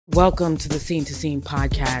Welcome to the Scene to Scene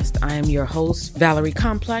podcast. I am your host, Valerie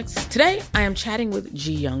Complex. Today, I am chatting with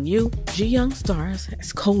Ji Young Yu. Ji Young stars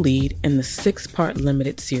as co-lead in the 6-part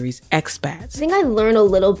limited series Expats. I think I learn a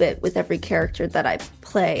little bit with every character that I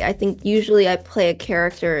play. I think usually I play a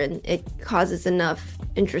character and it causes enough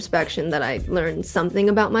introspection that I learn something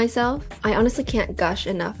about myself. I honestly can't gush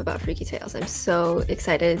enough about Freaky Tales. I'm so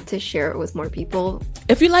excited to share it with more people.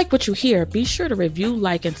 If you like what you hear, be sure to review,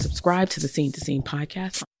 like, and subscribe to the Scene to Scene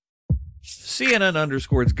podcast.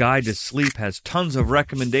 CNN_'s Guide to Sleep has tons of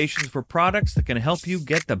recommendations for products that can help you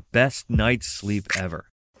get the best night's sleep ever.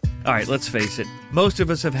 All right, let's face it, most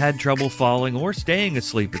of us have had trouble falling or staying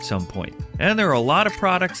asleep at some point, and there are a lot of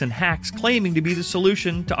products and hacks claiming to be the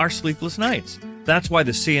solution to our sleepless nights. That's why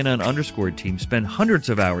the CNN_ team spend hundreds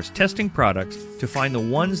of hours testing products to find the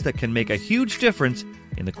ones that can make a huge difference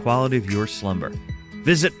in the quality of your slumber.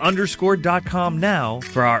 Visit underscore.com now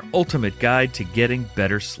for our ultimate guide to getting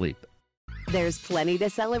better sleep. There's plenty to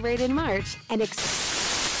celebrate in March and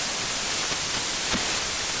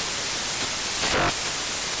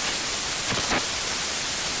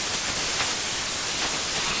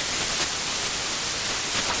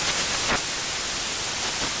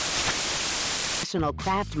National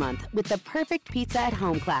Craft Month with the perfect pizza at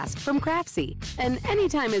home class from Craftsy. And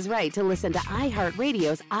anytime is right to listen to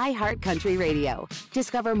iHeartRadio's iHeart Country Radio.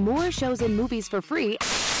 Discover more shows and movies for free.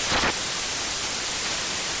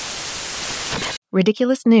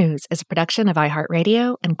 Ridiculous News is a production of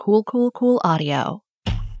iHeartRadio and Cool Cool Cool Audio.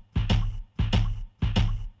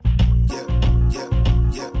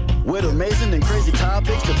 With amazing and crazy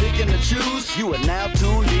topics to pick and to choose, you are now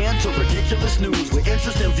tuned in to Ridiculous News with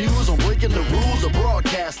interesting views on breaking the rules of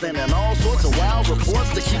broadcasting and all sorts of wild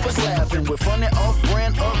reports to keep us laughing. With funny,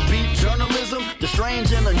 off-brand, upbeat journalism, the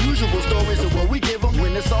strange and unusual stories of what we give them.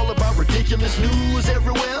 When it's all about ridiculous news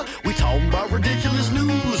everywhere, we talking about ridiculous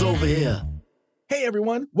news over here. Hey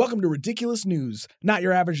everyone, welcome to Ridiculous News. Not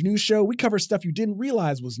your average news show. We cover stuff you didn't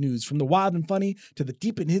realize was news, from the wild and funny to the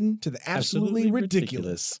deep and hidden to the absolutely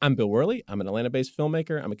ridiculous. I'm Bill Worley. I'm an Atlanta-based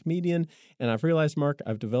filmmaker. I'm a comedian. And I've realized, Mark,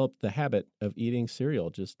 I've developed the habit of eating cereal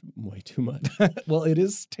just way too much. Well, it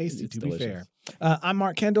is tasty, it's to delicious. be fair. I'm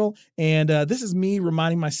Mark Kendall, and this is me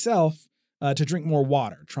reminding myself to drink more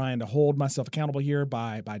water, trying to hold myself accountable here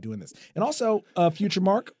by doing this. And also, future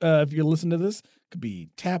Mark, if you're listening to this, could be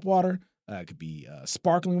tap water. It could be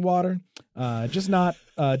sparkling water, just not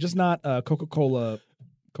Coca-Cola.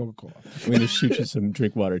 I'm going to shoot you some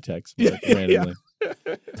drink water text randomly.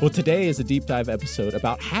 Yeah. Well, today is a deep dive episode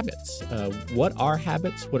about habits. What are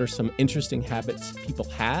habits? What are some interesting habits people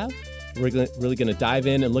have? We're really going to dive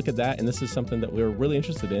in and look at that. And this is something that we're really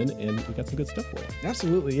interested in, and we got some good stuff for you.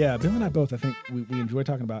 Absolutely. Yeah. Bill and I both, I think we enjoy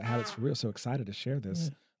talking about habits for real. So excited to share this.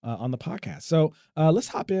 Yeah. On the podcast. So let's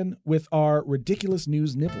hop in with our ridiculous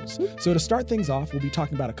news nibbles. So to start things off, we'll be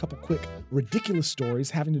talking about a couple quick ridiculous stories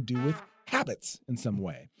having to do with habits in some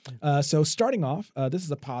way. So starting off, this is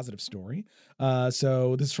a positive story.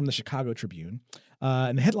 So this is from the Chicago Tribune.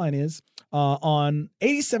 And the headline is, on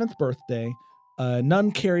 87th birthday, a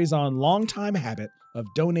nun carries on longtime habit of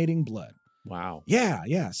donating blood. Wow.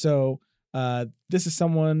 Yeah. So this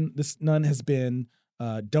nun has been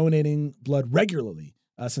donating blood regularly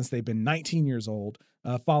since they've been 19 years old,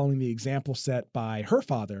 following the example set by her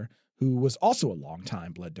father, who was also a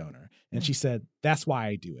longtime blood donor. And she said, that's why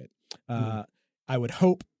I do it. I would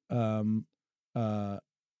hope the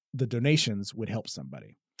donations would help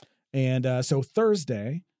somebody. And so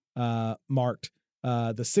Thursday marked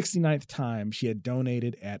the 69th time she had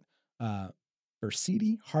donated at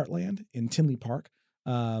Ursidi Heartland in Tinley Park.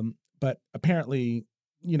 But apparently,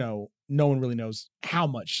 no one really knows how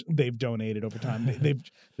much they've donated over time.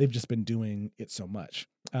 They've just been doing it so much.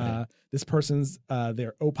 This person's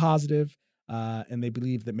they're O positive, and they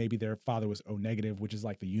believe that maybe their father was O negative, which is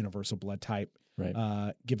like the universal blood type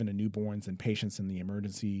given to newborns and patients in the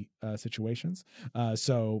emergency situations.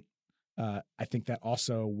 So I think that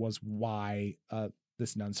also was why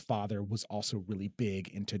this nun's father was also really big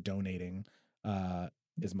into donating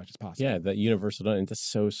as much as possible. Yeah, that universal donation, that's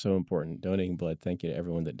so important. Donating blood. Thank you to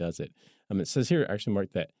everyone that does it. It says here, actually,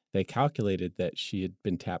 Mark, that they calculated that she had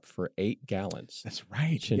been tapped for 8 gallons. That's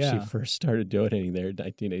right. Since she first started donating there in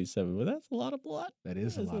 1987. Well, that's a lot of blood. That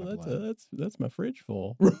is a lot of blood. That's my fridge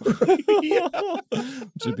full. Yeah.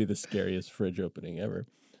 Which would be the scariest fridge opening ever.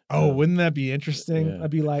 Oh, wouldn't that be interesting? Yeah.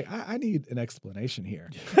 I'd be like, I need an explanation here.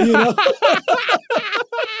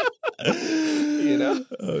 You know?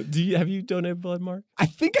 Have you donated blood, Mark? I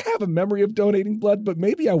think I have a memory of donating blood, but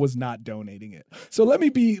maybe I was not donating it. So let me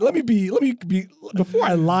be before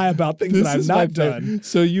I lie about things that I've not done.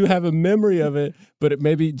 So you have a memory of it, but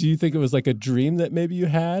do you think it was like a dream that maybe you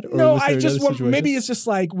had? Or No, was there I just another situation? maybe it's just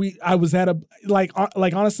like I was at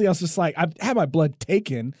honestly, I was just like, I had my blood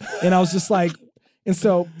taken, and I was just like, and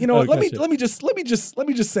so, let gotcha. me just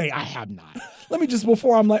say I have not. Let me just,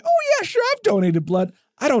 before I'm like, oh yeah, sure, I've donated blood.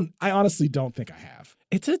 I honestly don't think I have.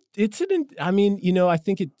 I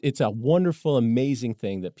think it's a wonderful, amazing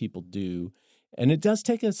thing that people do. And it does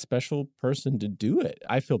take a special person to do it.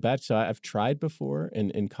 I feel bad. So I've tried before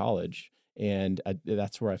in college, and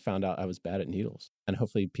that's where I found out I was bad at needles. And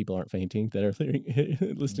hopefully people aren't fainting that are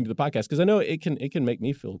listening to the podcast, because I know it can make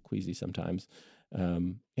me feel queasy sometimes.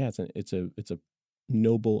 It's a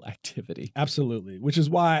noble activity. Absolutely. Which is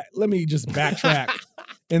why, let me just backtrack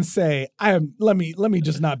and say, let me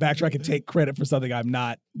just not backtrack and take credit for something I've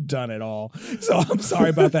not done at all. So I'm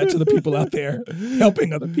sorry about that to the people out there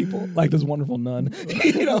helping other people, like this wonderful nun.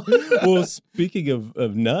 Well, speaking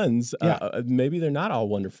of nuns, maybe they're not all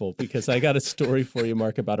wonderful, because I got a story for you,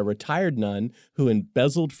 Mark, about a retired nun who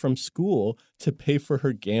embezzled from school to pay for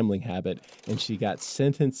her gambling habit, and she got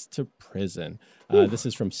sentenced to prison. This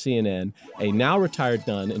is from CNN. A now retired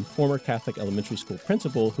nun and former Catholic elementary school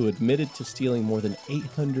principal who admitted to stealing more than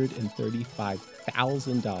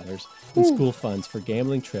 $835,000 in school funds for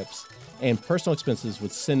gambling trips and personal expenses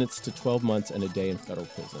was sentenced to 12 months and a day in federal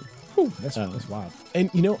prison. That's wild. And,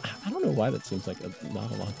 I don't know why that seems like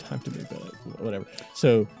not a long time to me, but whatever.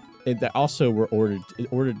 So that also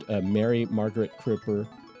ordered Mary Margaret Cripper,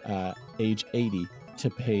 age 80, to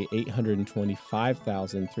pay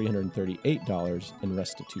 $825,338 in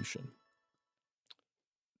restitution.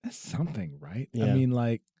 That's something, right? Yeah. I mean,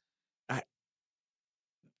 like,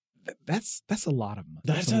 that's a lot of money.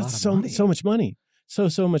 That's so much money.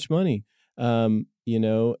 So much money. And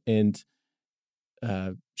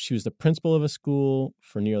she was the principal of a school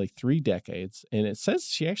for nearly 3 decades. And it says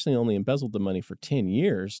she actually only embezzled the money for 10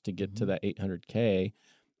 years to get to that $800K.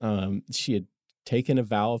 She had taken a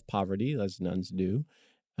vow of poverty, as nuns do,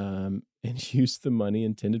 and used the money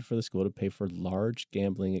intended for the school to pay for large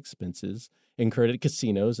gambling expenses incurred at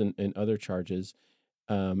casinos and other charges.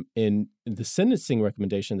 In the sentencing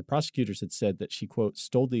recommendation, the prosecutors had said that she, quote,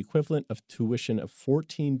 stole the equivalent of tuition of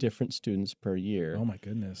 14 different students per year. Oh, my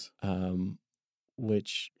goodness.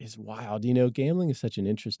 Which is wild. Gambling is such an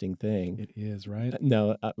interesting thing. It is, right?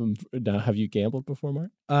 Now, have you gambled before,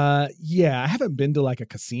 Mark? Yeah, I haven't been to like a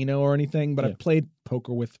casino or anything, but I've played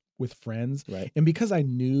poker with friends. Right. And because I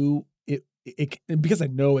knew it because I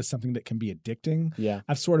know it's something that can be addicting,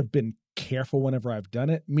 I've sort of been careful whenever I've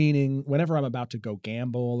done it, meaning whenever I'm about to go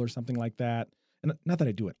gamble or something like that. And not that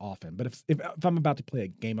I do it often, but if I'm about to play a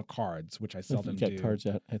game of cards, which I seldom do. Cards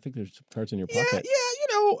out. I think there's cards in your pocket.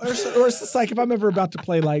 Or it's just like if I'm ever about to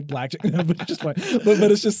play like blackjack, but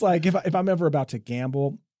it's just like if I'm ever about to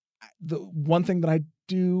gamble, the one thing that I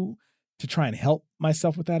do to try and help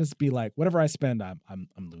myself with that is be like, whatever I spend, I'm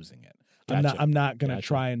losing it. Gotcha. I'm not going to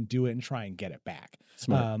try and do it and try and get it back.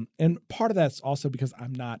 Smart. And part of that's also because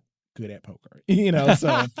I'm not good at poker,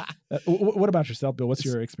 so what about yourself, Bill? What's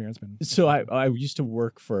your experience been? So I used to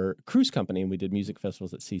work for a cruise company, and we did music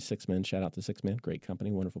festivals at Sea Six Men. Shout out to Six Men, great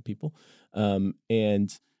company, wonderful people. So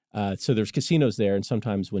there's casinos there, and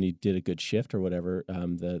sometimes when you did a good shift or whatever,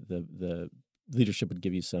 the leadership would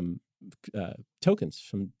give you some tokens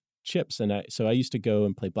from chips, and I used to go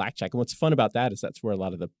and play blackjack. And what's fun about that is that's where a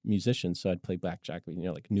lot of the musicians. So I'd play blackjack,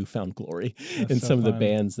 like Newfound Glory, and some of the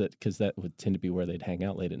bands because that would tend to be where they'd hang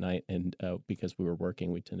out late at night, and because we were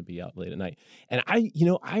working, we tend to be out late at night. And I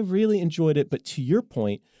really enjoyed it. But to your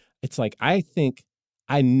point, it's like I think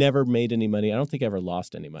I never made any money. I don't think I ever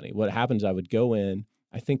lost any money. What happens? I would go in.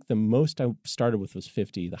 I think the most I started with was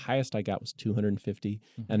 50. The highest I got was 250.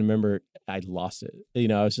 Mm-hmm. And I remember I lost it.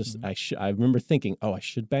 I was just, I remember thinking, oh, I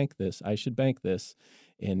should bank this.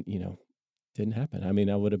 And, didn't happen. I mean,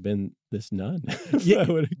 I would have been this nun. Yeah.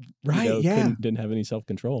 Right. Didn't have any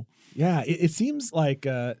self-control. Yeah. It seems like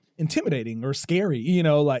intimidating or scary,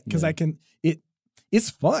 because it's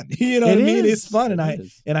fun. You know what I mean? It's fun.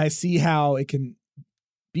 And I see how it can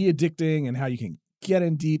be addicting and how you can get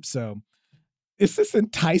in deep. So it's this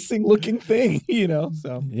enticing looking thing,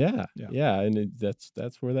 So yeah, and that's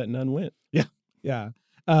where that nun went. Yeah.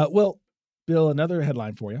 Well, Bill, another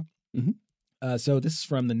headline for you. Mm-hmm. So this is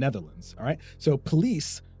from the Netherlands. All right. So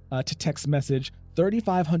police to text message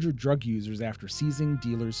 3,500 drug users after seizing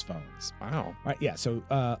dealers' phones. Wow. All right. Yeah. So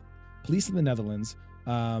police in the Netherlands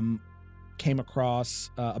came across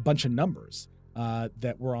a bunch of numbers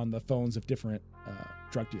that were on the phones of different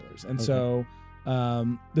drug dealers, and so.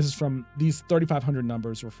 This is from these 3,500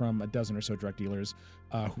 numbers were from a dozen or so drug dealers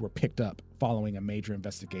who were picked up following a major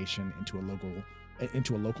investigation into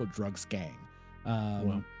a local drugs gang.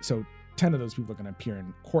 Wow. So 10 of those people are going to appear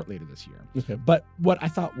in court later this year. Okay. But what I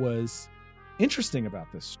thought was interesting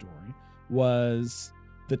about this story was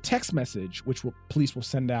the text message, which police will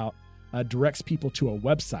send out, directs people to a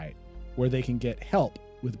website where they can get help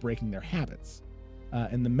with breaking their habits.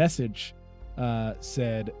 And the message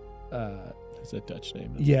said... it's a Dutch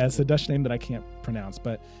name. Yeah, it's a Dutch name that I can't pronounce,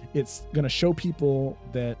 but it's going to show people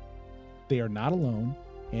that they are not alone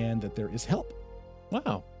and that there is help.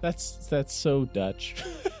 Wow, that's so Dutch.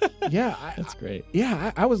 Yeah, that's great.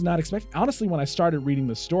 Yeah, I was not expecting. Honestly, when I started reading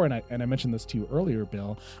this story, and I mentioned this to you earlier,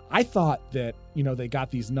 Bill, I thought that they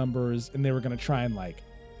got these numbers and they were going to try and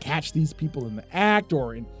catch these people in the act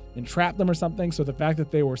or entrap them or something. So the fact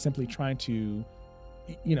that they were simply trying to,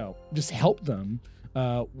 just help them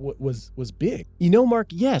was big. Mark,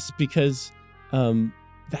 yes, because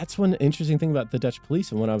that's one interesting thing about the Dutch police.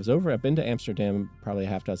 And when I was over, I've been to Amsterdam probably a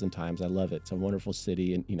half dozen times. I love it. It's a wonderful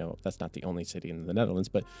city. And, that's not the only city in the Netherlands.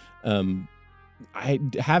 But I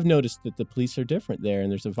have noticed that the police are different there. And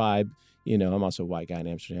there's a vibe. I'm also a white guy in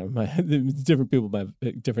Amsterdam. Different people have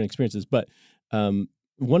different experiences. But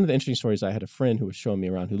one of the interesting stories, I had a friend who was showing me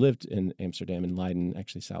around who lived in Amsterdam, in Leiden,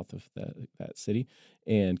 actually south of that city,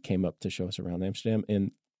 and came up to show us around Amsterdam.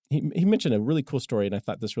 And he mentioned a really cool story. And I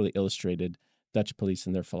thought this really illustrated Dutch police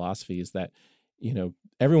and their philosophy is that,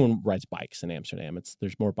 everyone rides bikes in Amsterdam.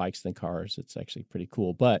 There's more bikes than cars. It's actually pretty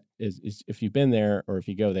cool. But if you've been there or if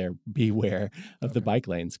you go there, beware of the bike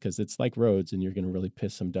lanes because it's like roads and you're going to really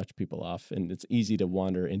piss some Dutch people off. And it's easy to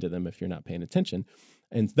wander into them if you're not paying attention.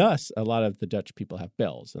 And thus, a lot of the Dutch people have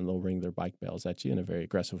bells and they'll ring their bike bells at you in a very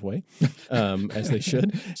aggressive way, as they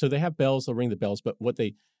should. So they have bells, they'll ring the bells. But what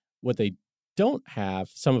they don't have,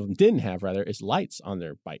 some of them didn't have rather, is lights on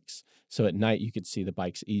their bikes. So at night you could see the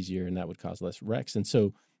bikes easier and that would cause less wrecks. And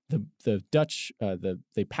so the Dutch,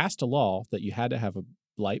 they passed a law that you had to have a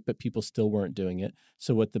light, but people still weren't doing it.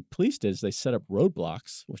 So what the police did is they set up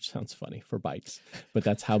roadblocks, which sounds funny for bikes, but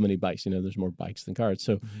that's how many bikes, there's more bikes than cars.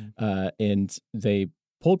 So, and they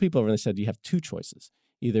pulled people over and they said, you have two choices.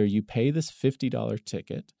 Either you pay this $50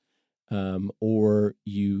 ticket, or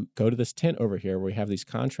you go to this tent over here where we have these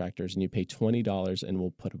contractors and you pay $20 and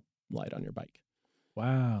we'll put a light on your bike.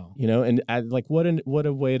 Wow. And what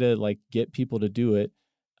a way to get people to do it,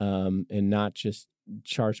 and not just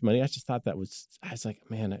charge money. I just thought I was like,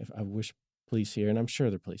 man, I wish police here, and I'm sure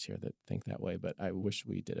there are police here that think that way, but I wish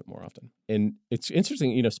we did it more often. And it's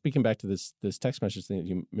interesting, speaking back to this text message thing that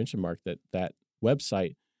you mentioned, Mark, that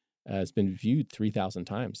website has been viewed 3,000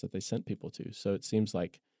 times that they sent people to. So it seems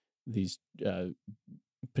like these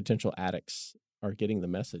potential addicts are getting the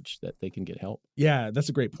message that they can get help. Yeah, that's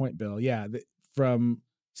a great point, Bill. Yeah, from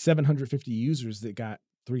 750 users that got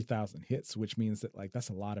 3,000 hits, which means that that's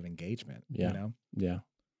a lot of engagement. Yeah. Yeah.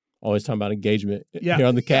 Always talking about engagement here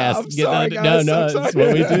on the cast. Yeah, sorry, guys. No, it's what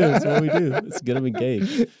we do. It's what we do. Let's get them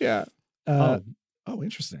engaged. Yeah.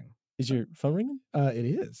 Interesting. Is your phone ringing? It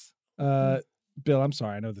is. Bill, I'm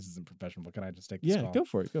sorry. I know this isn't professional, but can I just take this call? Yeah, go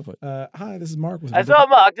for it. Hi, this is Mark. Hello,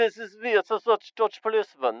 Mark. This is me, it's a Dutch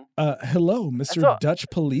policeman. Hello, Mr. Dutch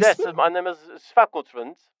policeman? Yes, my name is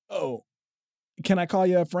Svakotwend. Oh. Can I call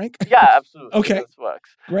you Frank? Yeah, absolutely. Okay. This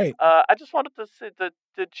works. Great. I just wanted to say that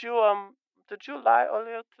did you lie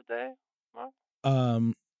earlier today,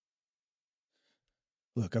 Mark?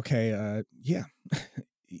 Look, okay, yeah.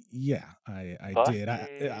 Yeah, I did.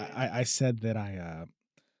 I said that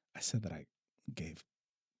I gave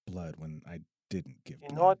blood when I didn't give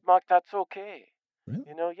blood. You know what, Mark? That's okay. Really?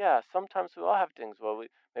 Yeah, sometimes we all have things where we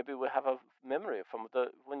have a memory from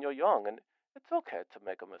when you're young, and it's okay to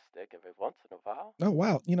make a mistake every once in a while. Oh,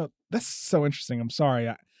 wow. That's so interesting. I'm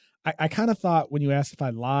sorry. I kind of thought when you asked if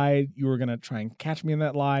I lied, you were going to try and catch me in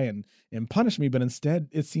that lie and punish me, but instead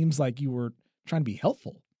it seems like you were trying to be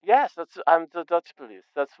helpful. Yes, I'm the Dutch police.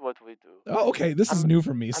 That's what we do. Oh, okay. This is new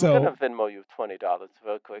for me. I'm going to Venmo you $20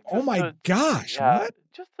 real quick. Oh my gosh. Yeah, what?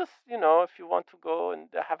 Just if you want to go and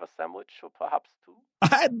have a sandwich or perhaps two.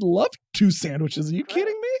 I'd love 2 sandwiches. Are you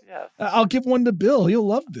kidding me? Yes. I'll give one to Bill. He'll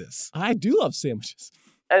love this. I do love sandwiches.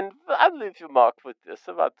 And I'll leave you, Mark, with this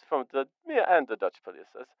from me and the Dutch police.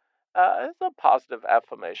 It's a positive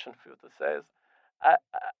affirmation for you to say.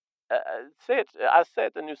 Say it. I'll say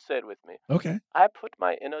it, and you say it with me. Okay. I put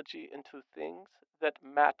my energy into things that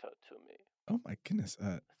matter to me. Oh my goodness.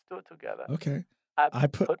 Let's do it together. Okay. I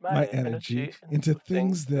put my energy into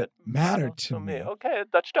things that matter to me. Okay,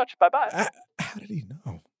 Dutch. Bye-bye. How did he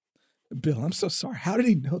know? Bill, I'm so sorry. How did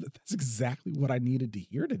he know that that's exactly what I needed to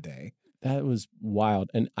hear today? That was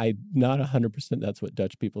wild. And I not 100% that's what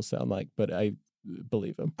Dutch people sound like, but I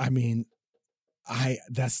believe him. I mean,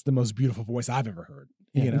 that's the most beautiful voice I've ever heard.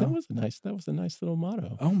 Yeah, you know? that was a nice little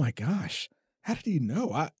motto. Oh my gosh. How did he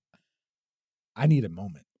know? I need a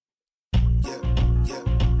moment.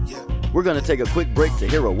 We're going to take a quick break to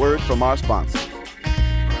hear a word from our sponsor.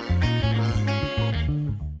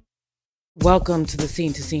 Welcome to the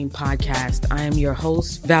Scene to Scene podcast. I am your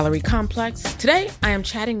host, Valerie Complex. Today, I am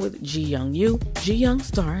chatting with Ji Young Yu. Ji Young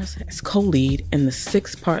stars as co-lead in the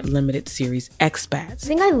 6-part limited series Expats. I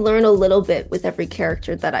think I learn a little bit with every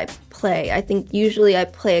character that I play. I think usually I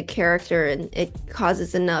play a character and it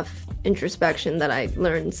causes enough introspection that I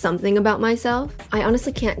learn something about myself. I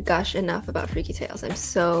honestly can't gush enough about Freaky Tales. I'm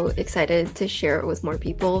so excited to share it with more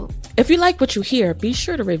people. If you like what you hear, be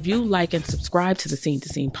sure to review, like, and subscribe to the Scene to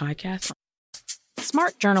Scene podcast.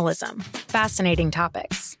 Smart journalism. Fascinating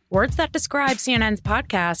topics. Words that describe CNN's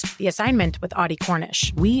podcast, The Assignment with Audie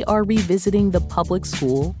Cornish. We are revisiting the public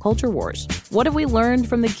school culture wars. What have we learned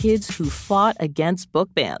from the kids who fought against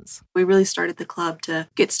book bans? We really started the club to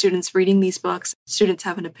get students reading these books. Students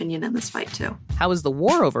have an opinion in this fight, too. How has the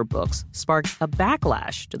war over books sparked a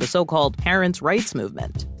backlash to the so-called parents' rights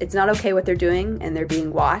movement? It's not okay what they're doing, and they're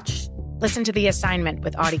being watched. Listen to The Assignment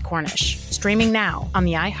with Audie Cornish. Streaming now on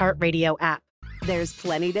the iHeartRadio app. There's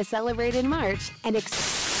plenty to celebrate in March and National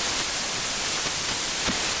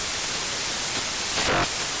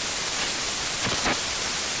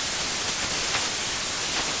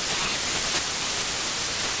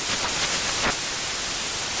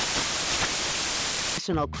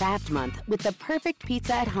Craft Month with the perfect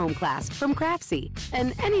pizza at home class from Craftsy.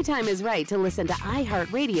 And anytime is right to listen to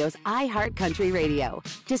iHeartRadio's iHeart Country Radio.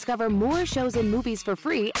 Discover more shows and movies for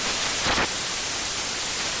free.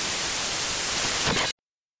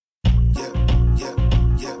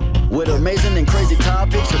 With amazing and crazy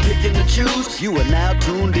topics to pick and to choose, you are now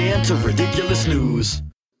tuned in to Ridiculous News.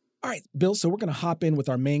 All right, Bill, so we're going to hop in with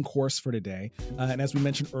our main course for today. And as we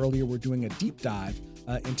mentioned earlier, we're doing a deep dive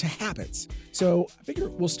into habits. So I figure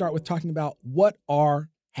we'll start with talking about what are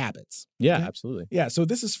habits. Yeah, okay? absolutely. Yeah, so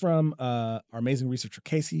this is from our amazing researcher,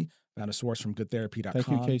 Casey. Found a source from goodtherapy.com. Thank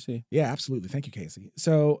you, Casey. Yeah, absolutely. Thank you, Casey.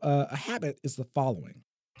 So a habit is the following.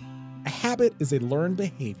 A habit is a learned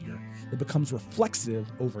behavior that becomes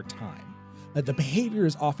reflexive over time. The behavior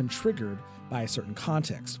is often triggered by a certain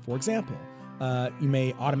context. For example, you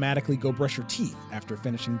may automatically go brush your teeth after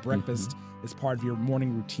finishing breakfast as part of your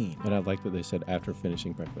morning routine. And I like that they said after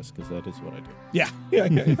finishing breakfast, because that is what I do. Yeah.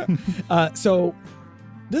 So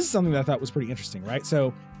this is something that I thought was pretty interesting, right?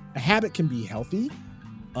 So a habit can be healthy,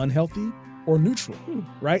 unhealthy, or neutral,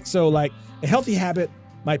 right? So like a healthy habit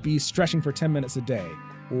might be stretching for 10 minutes a day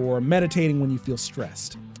or meditating when you feel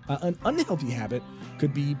stressed. An unhealthy habit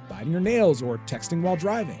could be biting your nails or texting while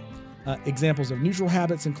driving. Examples of neutral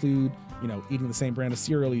habits include, eating the same brand of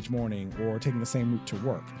cereal each morning or taking the same route to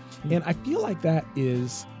work. And I feel like that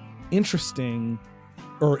is interesting,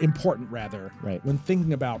 or important rather, right, when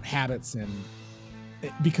thinking about habits, and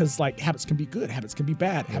because like habits can be good, habits can be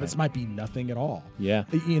bad, habits might be nothing at all. Yeah.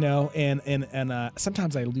 And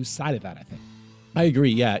sometimes I lose sight of that, I think. I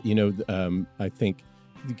agree. Yeah. I think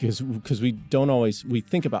because we don't always, we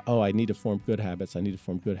think about, I need to form good habits.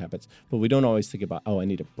 But we don't always think about, I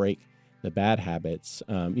need to break the bad habits.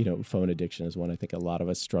 Phone addiction is one I think a lot of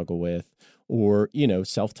us struggle with, or,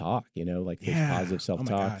 self-talk, like there's positive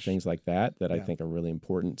self-talk, things like that I think are really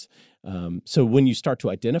important. So when you start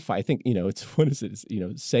to identify, I think,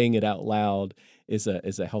 saying it out loud is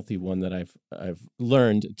a healthy one that I've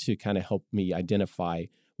learned to kind of help me identify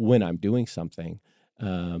when I'm doing something.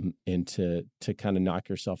 And to kind of knock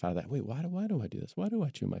yourself out of that. Wait, why do I do this? Why do I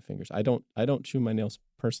chew my fingers? I don't chew my nails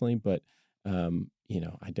personally, but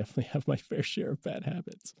I definitely have my fair share of bad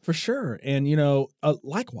habits. For sure. And,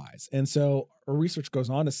 likewise. And so our research goes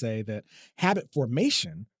on to say that habit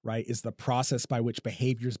formation, right, is the process by which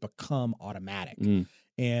behaviors become automatic.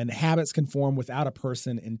 And habits can form without a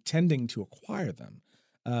person intending to acquire them,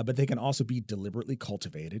 but they can also be deliberately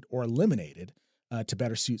cultivated or eliminated to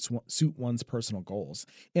better suit one's personal goals.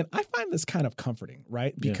 And I find this kind of comforting,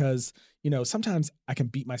 right? Because, sometimes I can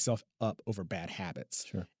beat myself up over bad habits.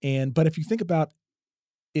 Sure. But if you think about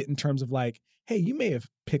it in terms of like, hey, you may have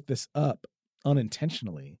picked this up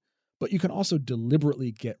unintentionally, but you can also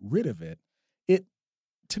deliberately get rid of it.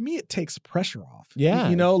 To me, it takes pressure off. Yeah.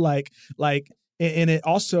 And it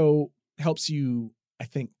also helps you, I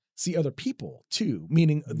think, see other people too,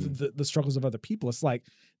 meaning the struggles of other people. It's like,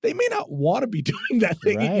 they may not want to be doing that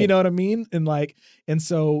thing. Right. You know what I mean? And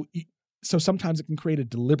so sometimes it can create a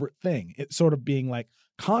deliberate thing. It's sort of being like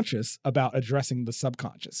conscious about addressing the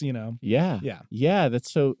subconscious, Yeah.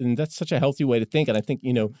 That's such a healthy way to think. And I think,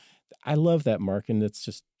 I love that, Mark, and that's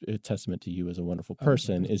just a testament to you as a wonderful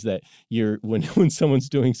person, is that when someone's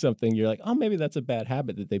doing something, you're like, oh, maybe that's a bad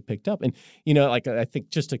habit that they picked up. And, like, I think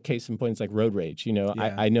just a case in point is like road rage.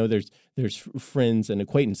 I know there's friends and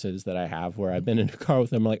acquaintances that I have where I've been in a car with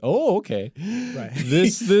them, like, oh, okay, right.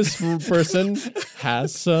 this person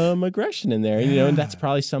has some aggression in there, and that's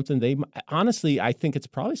probably something honestly, I think it's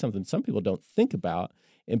probably something some people don't think about.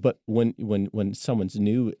 But when someone's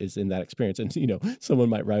new is in that experience, and someone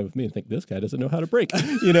might ride with me and think this guy doesn't know how to brake,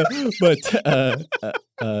 but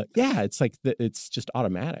it's like it's just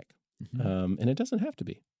automatic, and it doesn't have to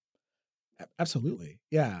be. Absolutely,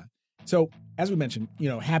 yeah. So as we mentioned,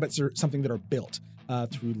 habits are something that are built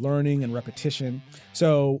through learning and repetition.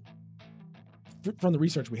 So from the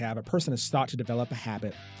research we have, a person is thought to develop a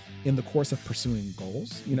habit in the course of pursuing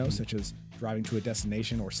goals, such as driving to a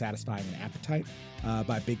destination or satisfying an appetite,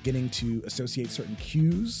 by beginning to associate certain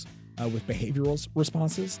cues with behavioral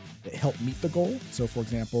responses that help meet the goal. So, for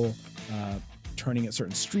example, turning at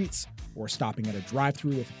certain streets or stopping at a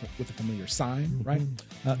drive-through with a familiar sign, right?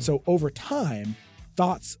 So over time,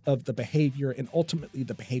 thoughts of the behavior and ultimately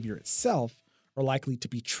the behavior itself are likely to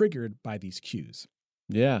be triggered by these cues.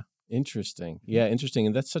 Yeah, interesting.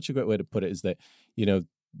 And that's such a great way to put it, is that,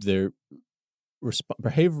 they're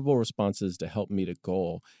behavioral responses to help meet a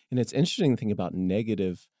goal. And it's interesting to think about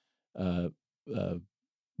negative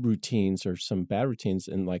routines or some bad routines,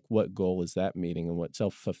 and like what goal is that meeting and what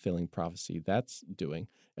self-fulfilling prophecy that's doing,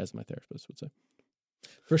 as my therapist would say.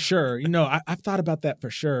 For sure. I've thought about that for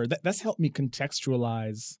sure. That's helped me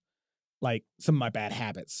contextualize like some of my bad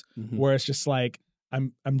habits, where it's just like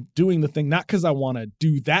I'm doing the thing not because I want to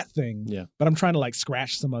do that thing, but I'm trying to like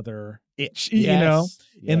scratch some other itch, Yes.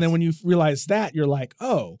 And then when you realize that, you're like,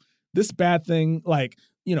 oh, this bad thing, like,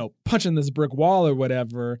 punching this brick wall or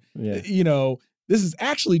whatever, this is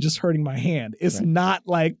actually just hurting my hand. It's not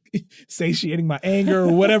like satiating my anger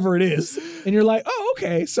or whatever it is. And you're like, oh,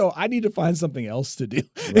 okay, so I need to find something else to do.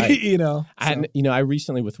 Right. So. I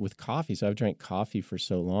recently with coffee, so I've drank coffee for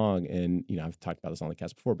so long, and I've talked about this on the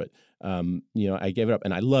cast before, but I gave it up,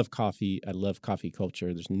 and I love coffee. I love coffee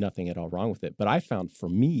culture. There's nothing at all wrong with it. But I found for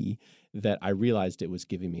me that I realized it was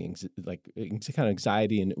giving me kind of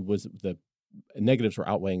anxiety, and it was the negatives were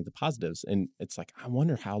outweighing the positives. And it's like, I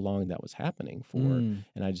wonder how long that was happening for. And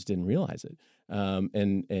I just didn't realize it.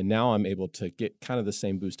 And now I'm able to get kind of the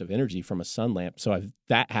same boost of energy from a sun lamp. So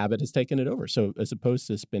that habit has taken it over. So as opposed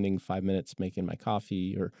to spending 5 minutes making my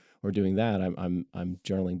coffee or doing that, I'm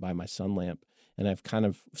journaling by my sun lamp. And I've kind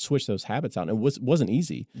of switched those habits out. And it wasn't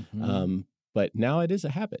easy. But now it is a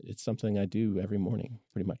habit. It's something I do every morning,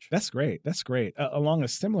 pretty much. That's great. Along a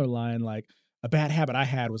similar line, like, a bad habit I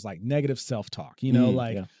had was like negative self-talk,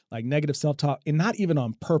 like negative self-talk, and not even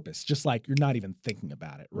on purpose, just like you're not even thinking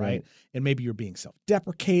about it, right? And maybe you're being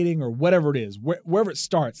self-deprecating or whatever it is. Wherever it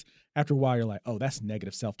starts, after a while, you're like, oh, that's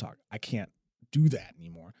negative self-talk. I can't do that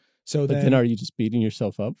anymore. So then are you just beating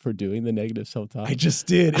yourself up for doing the negative self-talk? I just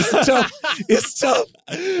did. It's tough.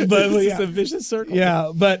 But it's a vicious circle.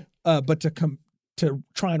 Yeah, but to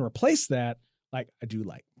try and replace that, like I do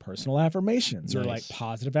like personal affirmations or like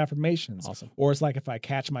positive affirmations. Awesome. Or it's like if I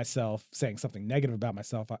catch myself saying something negative about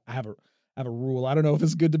myself, I have a rule. I don't know if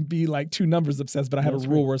it's good to be like two numbers obsessed, but I have a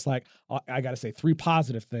rule where it's like I got to say 3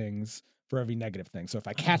 positive things for every negative thing. So if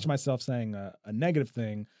I catch myself saying a negative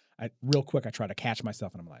thing, real quick, I try to catch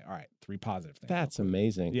myself and I'm like, all right, 3 positive things. That's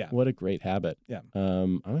amazing. Yeah. What a great habit. Yeah.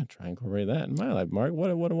 I'm going to try and incorporate that in my life, Mark.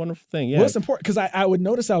 What a wonderful thing. Yeah. Well, it's important because I would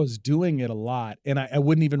notice I was doing it a lot and I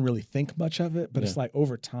wouldn't even really think much of it, but it's like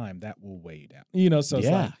over time that will weigh you down, so it's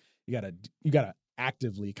like you gotta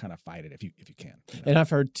actively kind of fight it if you can. And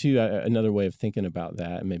I've heard too, another way of thinking about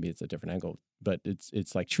that, and maybe it's a different angle, but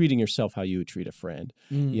it's like treating yourself how you would treat a friend,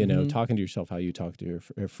 talking to yourself how you talk to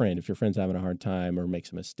your friend. If your friend's having a hard time or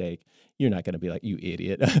makes a mistake, you're not going to be like, you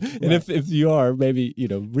idiot. And if you are, maybe,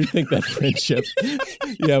 rethink that friendship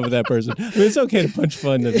you have with that person. I mean, it's okay to punch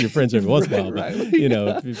fun of your friends every once in a while,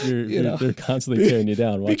 but, if they're constantly tearing you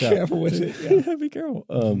down, watch out. Be careful with it. Yeah, be careful.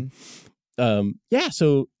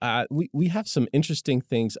 So we have some interesting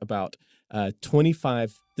things about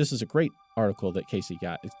 25. This is a great article that Casey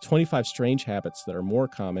got. It's 25 strange habits that are more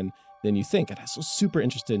common than you think. And I was super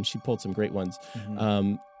interested, and she pulled some great ones.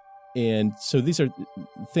 And so these are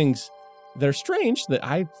things that are strange, that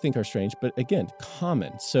I think are strange, but again,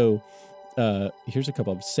 common. So here's a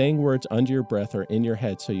couple of them. Saying words under your breath or in your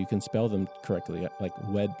head so you can spell them correctly, like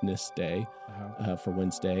Wednesday for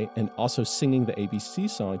Wednesday, and also singing the ABC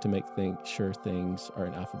song to make sure things are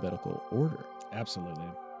in alphabetical order. Absolutely.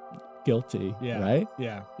 guilty. Yeah. Right?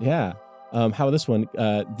 Yeah. Yeah. How about this one?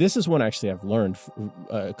 This is one actually I've learned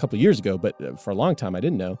a couple of years ago, but for a long time I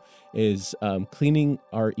didn't know, is cleaning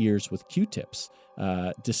our ears with Q-tips,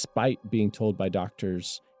 despite being told by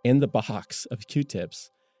doctors in the box of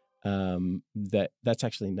Q-tips that's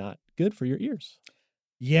actually not good for your ears.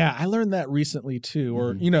 Yeah, I learned that recently too.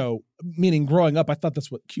 Or, meaning growing up, I thought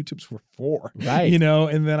that's what Q-tips were for. Right.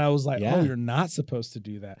 And then I was like, Yeah. oh, you're not supposed to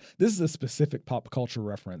do that. This is a specific pop culture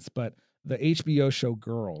reference, but the HBO show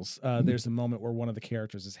Girls, there's a moment where one of the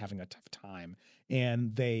characters is having a tough time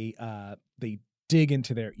and they dig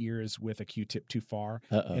into their ears with a Q-tip too far.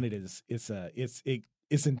 Uh-oh. And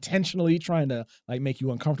it's intentionally trying to like make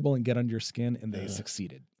you uncomfortable and get under your skin, and they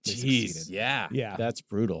succeeded. They succeeded. Yeah. That's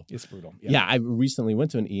brutal. It's brutal. Yeah, I recently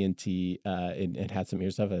went to an ENT and had some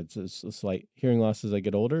ear stuff. It's like hearing loss as I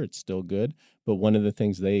get older. It's still good. But one of the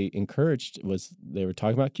things they encouraged was they were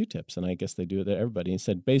talking about Q-tips, and I guess they do it to everybody. And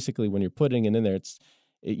said basically when you're putting it in there,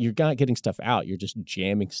 you're not getting stuff out. You're just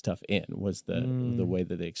jamming stuff in was the way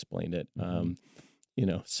that they explained it.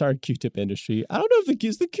 Sorry, Q-tip industry. I don't know if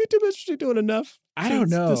is the Q-tip industry doing enough I don't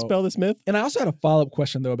know. to dispel this myth. And I also had a follow-up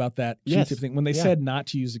question, though, about that Q-tip thing. When they said not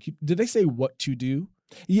to use the Q-tip, did they say what to do?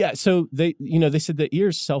 Yeah, so they said the ear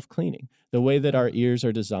is self-cleaning. The way that our ears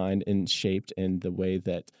are designed and shaped and the way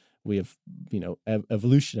that we have,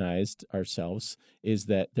 evolutionized ourselves is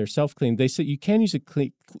that they're self-cleaning. They said you can use a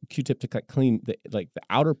Q-tip to clean the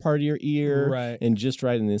outer part of your ear right. and just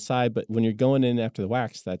right in the inside. But when you're going in after the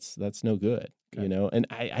wax, that's no good. Okay. And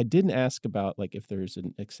I didn't ask about like if there's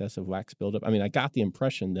an excessive wax buildup. I mean, I got the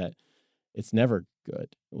impression that it's never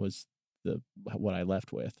good was what I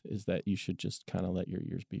left with is that you should just kind of let your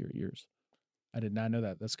ears be your ears. I did not know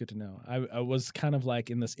that. That's good to know. I was kind of like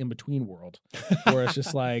in this in-between world where it's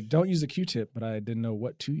just like, don't use a Q-tip, but I didn't know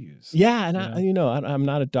what to use. Yeah, and I'm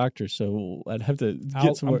not a doctor, so I'd have to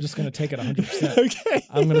get some more. I'm just going to take it 100%. Okay.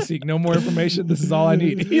 I'm going to seek no more information. This is all I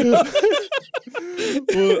need.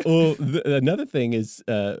 Another thing is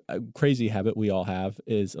a crazy habit we all have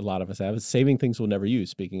is a lot of us have is saving things we'll never use.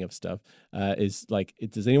 Speaking of stuff, is like,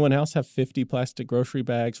 does anyone else have 50 plastic grocery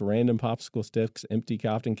bags, random popsicle sticks, empty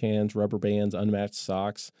Cofton cans, rubber bands, unmatched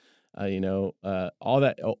socks, all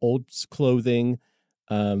that old clothing?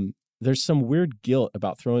 There's some weird guilt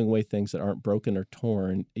about throwing away things that aren't broken or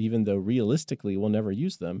torn, even though realistically we'll never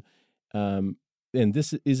use them. And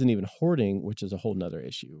this isn't even hoarding, which is a whole nother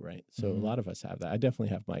issue, right? So a lot of us have that. I definitely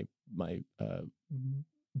have my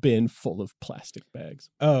bin full of plastic bags.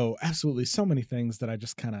 Oh, absolutely. So many things that I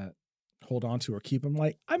just kind of hold on to or keep them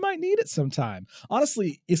like, I might need it sometime.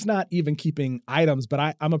 Honestly, it's not even keeping items,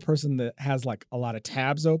 but I'm a person that has like a lot of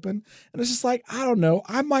tabs open. And it's just like, I don't know,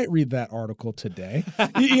 I might read that article today,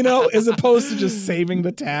 as opposed to just saving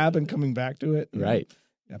the tab and coming back to it. Right.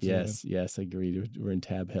 Absolutely. Yes, I agree. We're in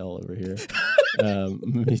tab hell over here.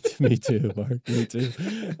 Me too, Mark. Me too.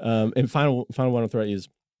 And final one I'll throw at you is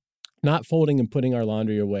not folding and putting our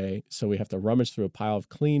laundry away, so we have to rummage through a pile of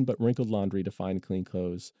clean but wrinkled laundry to find clean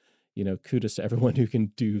clothes. Kudos to everyone who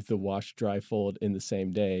can do the wash, dry, fold in the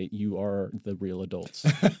same day. You are the real adults.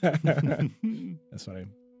 That's funny.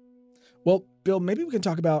 Well, Bill, maybe we can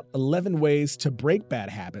talk about 11 ways to break bad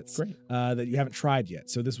habits that you haven't tried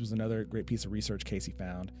yet. So this was another great piece of research Casey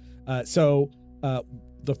found.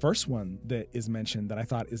 The first one that is mentioned that I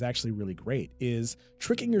thought is actually really great is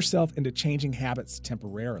tricking yourself into changing habits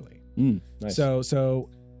temporarily. Nice. So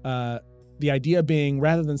the idea being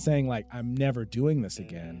rather than saying like, I'm never doing this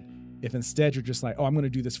again, if instead you're just like, oh, I'm going to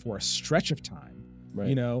do this for a stretch of time,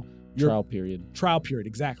 right. Trial period,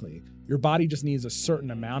 exactly. Your body just needs a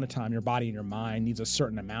certain amount of time. Your body and your mind needs a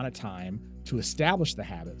certain amount of time to establish the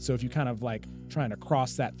habit. So if you kind of like trying to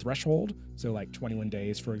cross that threshold, so like 21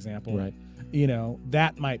 days, for example, right.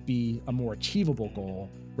 That might be a more achievable goal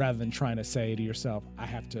rather than trying to say to yourself, I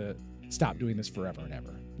have to stop doing this forever and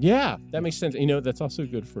ever. Yeah, that makes sense. That's also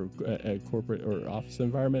good for a corporate or office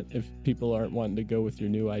environment. If people aren't wanting to go with your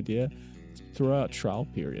new idea, throw out trial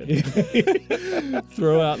period.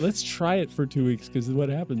 Let's try it for 2 weeks, because what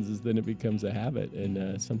happens is then it becomes a habit,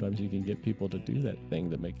 and sometimes you can get people to do that thing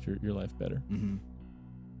that makes your life better. Mm-hmm.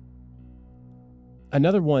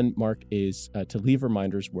 Another one, Mark, is to leave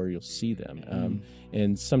reminders where you'll see them.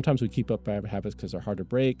 And sometimes we keep up bad habits because they're hard to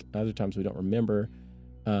break. Other times we don't remember.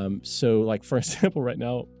 So like, for example, right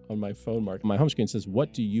now on my phone, Mark, my home screen says,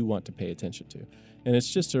 what do you want to pay attention to? And it's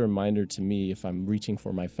just a reminder to me if I'm reaching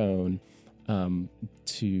for my phone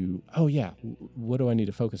what do I need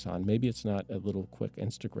to focus on? Maybe it's not a little quick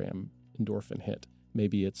Instagram endorphin hit.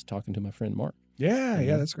 Maybe it's talking to my friend Mark.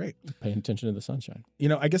 Yeah, that's great. Paying attention to the sunshine.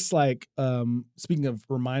 I guess like speaking of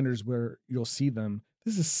reminders where you'll see them,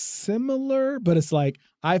 this is similar, but it's like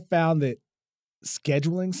I found that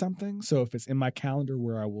scheduling something, so if it's in my calendar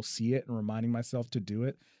where I will see it and reminding myself to do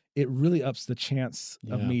it, it really ups the chance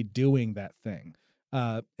of me doing that thing.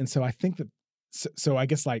 And so I think that, so I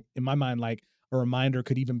guess like in my mind, like a reminder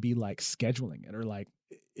could even be like scheduling it, or like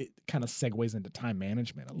it kind of segues into time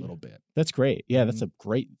management a little bit. That's great. Yeah, that's a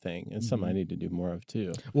great thing. It's something I need to do more of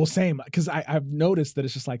too. Well, same, because I've noticed that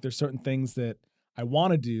it's just like there's certain things that I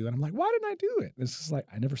want to do, and I'm like, why didn't I do it? It's just like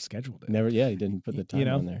I never scheduled it. Never, you didn't put the time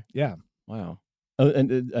on there. Yeah. Wow. Oh,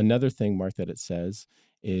 and another thing, Mark, that it says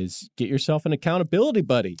is get yourself an accountability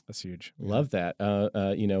buddy. That's huge. Love that.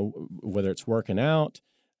 Whether it's working out,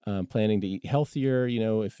 planning to eat healthier,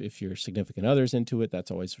 if your significant other's into it,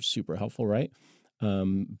 that's always super helpful, right?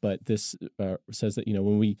 But this says that,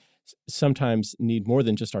 when we sometimes need more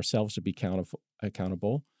than just ourselves to be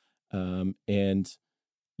accountable. And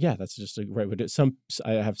yeah, that's just a great way to do it.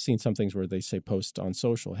 I have seen some things where they say post on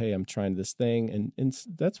social, hey, I'm trying this thing. And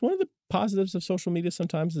that's one of the positives of social media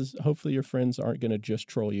sometimes is hopefully your friends aren't going to just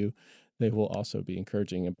troll you. They will also be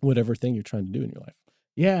encouraging in whatever thing you're trying to do in your life.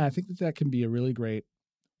 Yeah, I think that can be a really great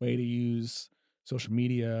way to use social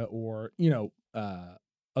media or,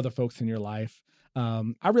 other folks in your life.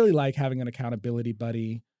 I really like having an accountability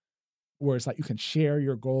buddy where it's like you can share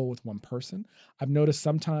your goal with one person. I've noticed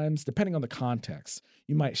sometimes, depending on the context,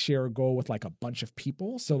 you might share a goal with like a bunch of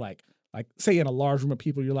people. So like say in a large room of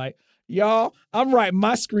people, you're like, y'all, I'm writing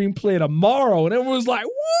my screenplay tomorrow. And everyone's like,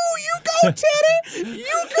 woo, you go, Teddy,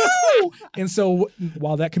 you go. And so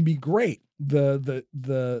while that can be great,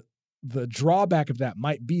 the drawback of that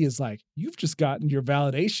might be is like, you've just gotten your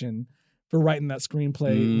validation for writing that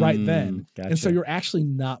screenplay right then. Gotcha. And so you're actually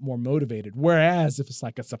not more motivated. Whereas if it's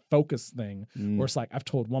a focus thing, where it's like, I've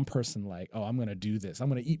told one person like, oh, I'm going to do this. I'm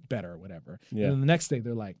going to eat better or whatever. Yeah. And then the next day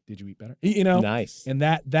they're like, did you eat better? Nice. And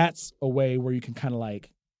that's a way where you can kind of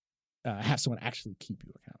like have someone actually keep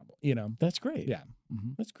you accountable, That's great. Yeah.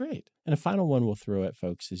 Mm-hmm. That's great. And a final one we'll throw at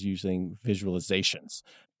folks is using visualizations.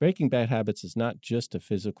 Breaking bad habits is not just a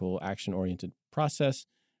physical action-oriented process.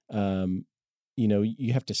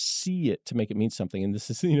 You have to see it to make it mean something. And this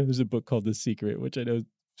is, there's a book called The Secret, which I know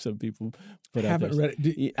some people put out there. I haven't read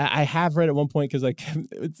it. I have read at one point because I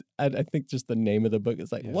think just the name of the book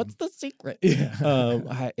is like, what's the secret? Yeah.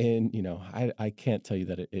 I can't tell you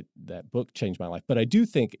that that book changed my life, but I do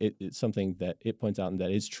think it's something that it points out and that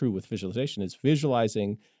is true with visualization is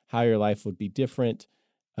visualizing how your life would be different.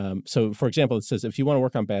 So for example, it says, if you want to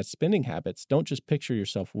work on bad spending habits, don't just picture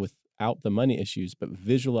yourself without the money issues, but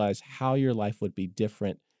visualize how your life would be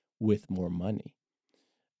different with more money.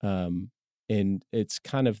 And it's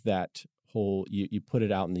kind of that whole, you put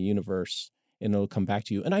it out in the universe and it'll come back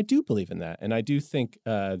to you. And I do believe in that. And I do think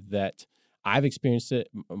that I've experienced it.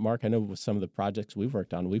 Mark, I know with some of the projects we've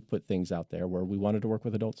worked on, we've put things out there where we wanted to work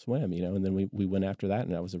with Adult Swim, and then we went after that.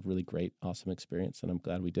 And that was a really great, awesome experience. And I'm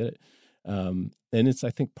glad we did it. And I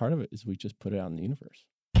think part of it is we just put it out in the universe.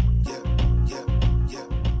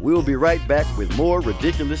 We'll be right back with more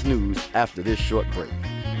ridiculous news after this short break.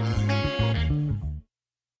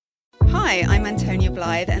 Hi, I'm Antonia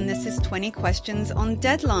Blythe, and this is 20 Questions on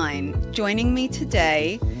Deadline. Joining me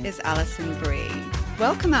today is Alison Brie.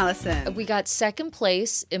 Welcome, Alison. We got second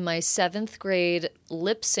place in my 7th grade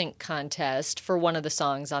lip sync contest for one of the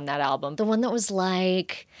songs on that album. The one that was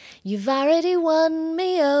like, you've already won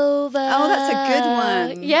me over. Oh, that's a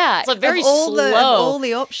good one. Yeah. It's very slow. Of all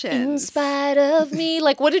the options. In spite of me.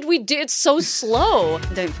 Like, what did we do? It's so slow.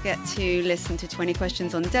 Don't forget to listen to 20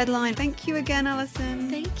 Questions on Deadline. Thank you again, Alison.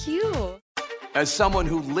 Thank you. As someone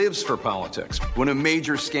who lives for politics, when a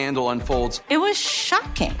major scandal unfolds, it was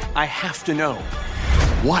shocking. I have to know,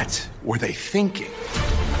 what were they thinking?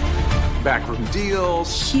 Backroom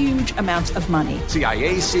deals, huge amounts of money,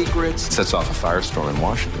 CIA secrets, sets off a firestorm in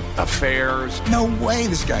Washington, affairs. No way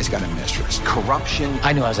this guy's got a mistress. Corruption.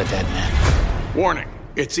 I knew I was a dead man. Warning,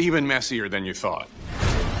 it's even messier than you thought.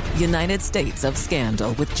 United States of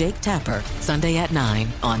Scandal with Jake Tapper, Sunday at 9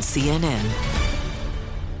 on CNN.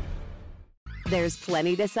 There's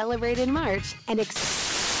plenty to celebrate in March and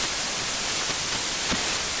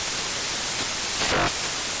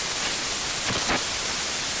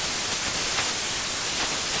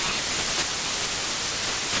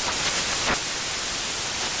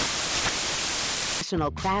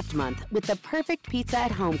National Craft Month with the perfect pizza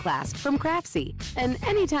at home class from Craftsy. And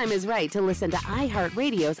anytime is right to listen to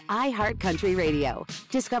iHeartRadio's iHeart Country Radio.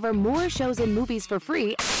 Discover more shows and movies for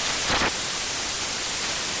free.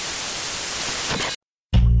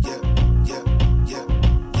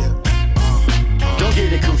 Don't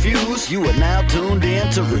get it confused. You are now tuned in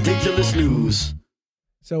to Ridiculous News.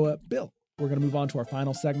 So, Bill, we're going to move on to our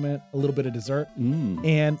final segment, a little bit of dessert.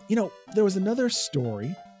 And, there was another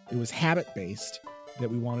story. It was habit-based that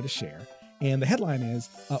we wanted to share. And the headline is,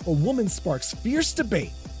 a woman sparks fierce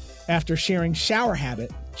debate after sharing shower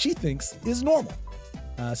habit she thinks is normal.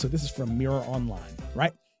 So this is from Mirror Online,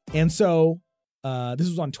 right? And so this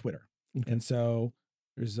was on Twitter. And so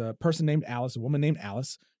there's a person named Alice, a woman named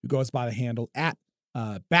Alice, who goes by the handle at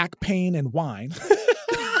Back Pain and Wine.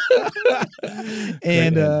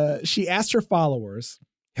 And she asked her followers,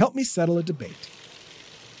 help me settle a debate.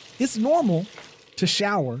 It's normal to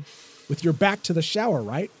shower with your back to the shower,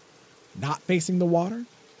 right? Not facing the water?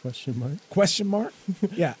 Question mark?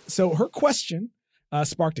 Yeah. So her question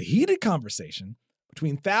sparked a heated conversation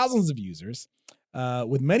between thousands of users,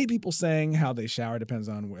 with many people saying how they shower depends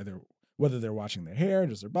on whether they're washing their hair,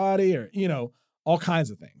 just their body, or, all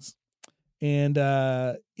kinds of things. And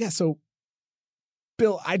so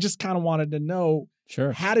Bill, I just kind of wanted to know,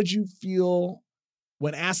 how did you feel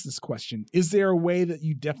when asked this question? Is there a way that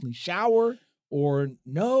you definitely shower or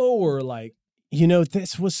no, or like?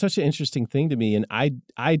 This was such an interesting thing to me. And I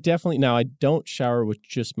definitely, now I don't shower with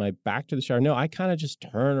just my back to the shower. No, I kind of just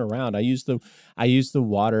turn around. I use the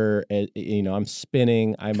water, I'm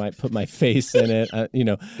spinning. I might put my face in it.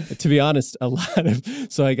 To be honest,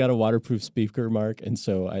 so I got a waterproof speaker, Mark. And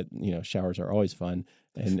so showers are always fun.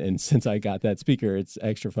 And since I got that speaker, it's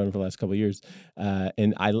extra fun for the last couple of years.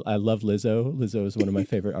 And I love Lizzo. Lizzo is one of my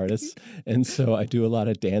favorite artists. And so I do a lot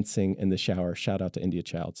of dancing in the shower. Shout out to India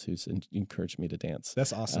Childs, who's encouraged me to dance.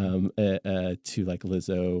 That's awesome. To like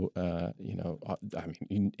Lizzo,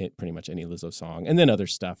 pretty much any Lizzo song. And then other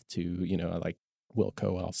stuff too, I like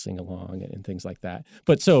Wilco, I'll sing along and things like that.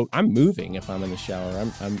 But so I'm moving if I'm in the shower.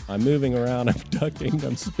 I'm moving around, I'm ducking,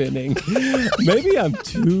 I'm spinning. Maybe I'm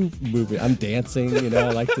too moving. I'm dancing,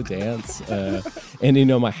 I like to dance.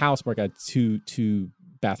 And my house, Mark, I had two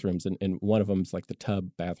bathrooms, and one of them is like the tub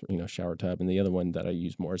bathroom, shower tub, and the other one that I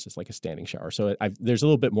use more is just like a standing shower. So there's a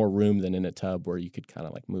little bit more room than in a tub where you could kind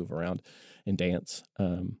of like move around and dance.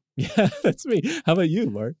 Yeah, that's me. How about you,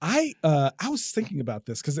 Mark? I was thinking about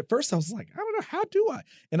this because at first I was like, I don't know, how do I?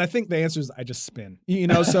 And I think the answer is I just spin.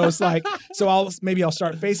 So it's like, I'll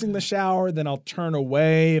start facing the shower, then I'll turn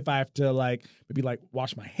away if I have to maybe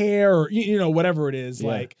wash my hair or whatever it is.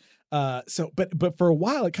 Yeah. But for a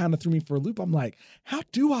while it kind of threw me for a loop. I'm like,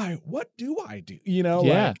 what do I do?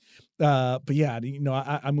 Yeah. But yeah,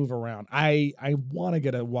 I move around. I want to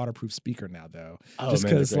get a waterproof speaker now though, just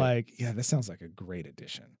because that sounds like a great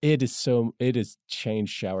addition. It has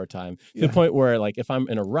changed shower time to the point where if I'm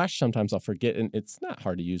in a rush, sometimes I'll forget, and it's not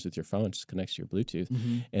hard to use with your phone. It just connects to your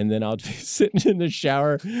Bluetooth, and then I'll be sitting in the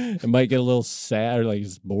shower and might get a little sad or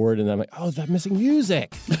just bored, and I'm like, oh, I'm missing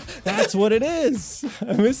music. That's what it is.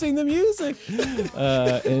 I'm missing the music,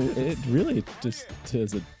 and it really just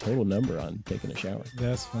has a total number on taking a shower.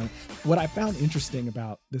 That's funny. What I found interesting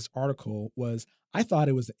about this article was I thought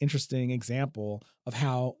it was an interesting example of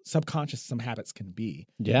how subconscious some habits can be.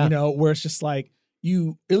 Yeah. Where it's just like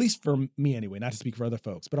you, at least for me anyway, not to speak for other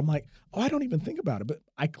folks, but I'm like, oh, I don't even think about it, but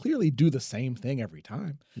I clearly do the same thing every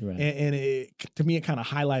time. Right. And to me, it kind of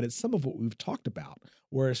highlighted some of what we've talked about,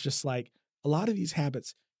 where it's just like a lot of these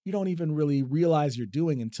habits you don't even really realize you're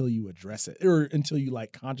doing until you address it or until you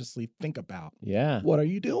consciously think about, what are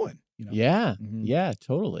you doing? Yeah. Yeah,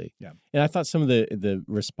 totally. Yeah. And I thought some of the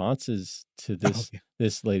responses to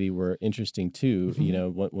this lady were interesting too,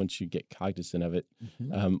 once you get cognizant of it,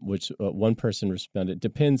 which one person responded,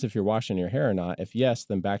 depends if you're washing your hair or not. If yes,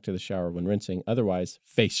 then back to the shower when rinsing. Otherwise,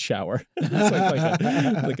 face shower.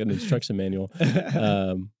 It's like an instruction manual.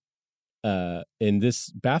 And this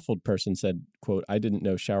baffled person said, quote, I didn't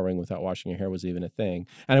know showering without washing your hair was even a thing.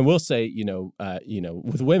 And I will say,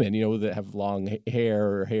 with women, that have long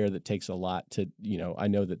hair or hair that takes a lot to, I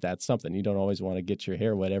know that that's something. You don't always want to get your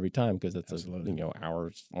hair wet every time because it's a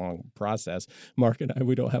hours long process. Mark and I,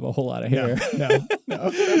 we don't have a whole lot of hair. No.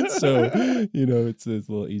 So, it's a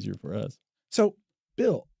little easier for us. So,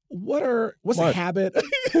 Bill, what's Mark. a habit?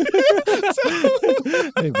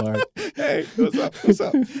 Hey, Mark. Hey, what's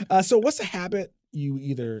up? So what's a habit you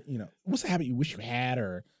what's a habit you wish you had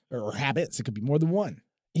or habits? It could be more than one.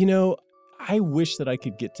 I wish that I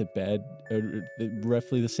could get to bed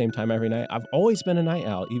roughly the same time every night. I've always been a night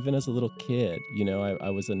owl, even as a little kid. I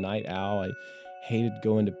was a night owl. I hated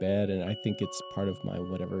going to bed, and I think it's part of my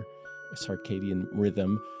whatever circadian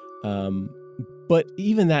rhythm. But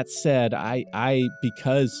even that said,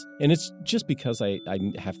 because it's just because I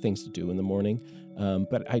have things to do in the morning,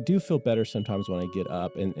 but I do feel better sometimes when I get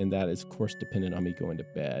up, and that is, of course, dependent on me going to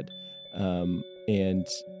bed. And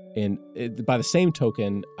by the same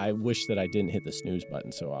token, I wish that I didn't hit the snooze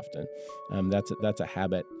button so often. That's a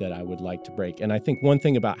habit that I would like to break. And I think one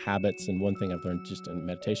thing about habits, and one thing I've learned just in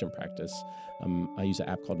meditation practice, I use an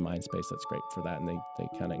app called Mindspace that's great for that, and they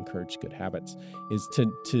kind of encourage good habits, is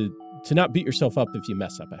to not beat yourself up if you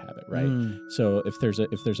mess up a habit, right? So if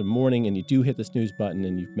there's a morning and you do hit the snooze button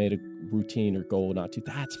and you've made a routine or goal not to,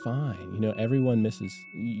 that's fine. Everyone misses.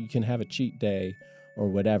 You can have a cheat day or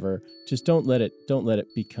whatever. Just don't let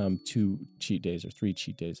it become 2 cheat days or 3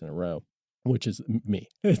 cheat days in a row, which is me.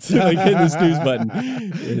 It's like hitting the snooze button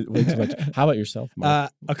way too much. How about yourself,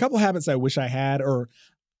 Mark? A couple habits I wish I had, or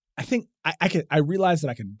I think I realized that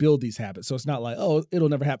I can build these habits. So it's not like, oh, it'll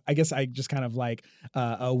never happen. I guess I just kind of like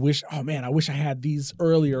wish, oh man, I wish I had these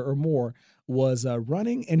earlier or more, was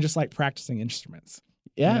running and just like practicing instruments.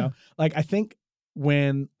 Yeah. Like I think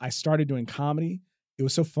when I started doing comedy, it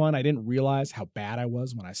was so fun. I didn't realize how bad I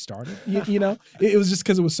was when I started. It was just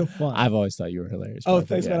because it was so fun. I've always thought you were hilarious. Oh,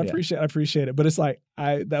 thanks, man. I appreciate it. But it's like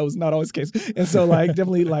that was not always the case. And so like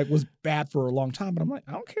definitely like was bad for a long time. But I'm like,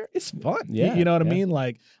 I don't care. It's fun. Yeah, you know what I mean?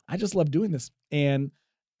 Like I just love doing this. And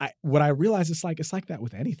what I realized it's like that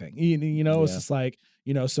with anything. It's just like,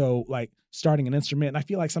 so like starting an instrument. And I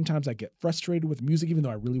feel like sometimes I get frustrated with music, even though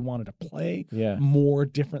I really wanted to play more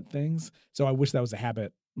different things. So I wish that was a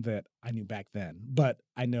habit that I knew back then, but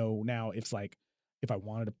I know now it's like if I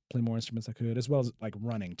wanted to play more instruments, I could, as well as like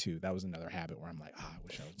running too. That was another habit where I'm like, I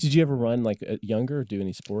wish I was. Did you ever run like younger or do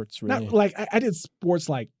any sports? Really? Not like I did sports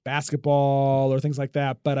like basketball or things like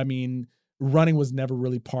that, but I mean, running was never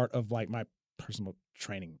really part of like my personal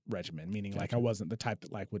training regimen, meaning like I wasn't the type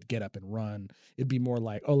that like would get up and run. It'd be more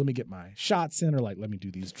like, oh, let me get my shots in, or like, let me do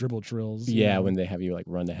these dribble drills. Yeah, when they have you like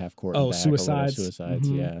run the half court. Oh, and back, suicides.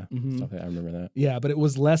 Mm-hmm. Yeah. Mm-hmm. Stuff like I remember that. Yeah, but it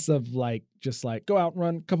was less of like, just like go out and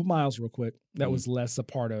run a couple miles real quick. That was less a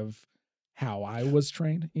part of how I was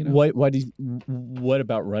trained. What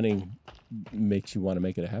about running makes you want to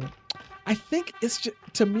make it a habit? I think it's just,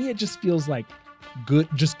 to me, it just feels like good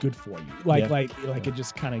for you. Like it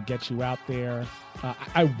just kind of gets you out there.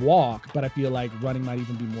 I walk, but I feel like running might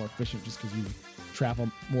even be more efficient just because you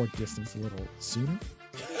travel more distance a little sooner.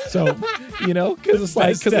 So, because it's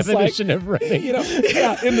like, definition of running. In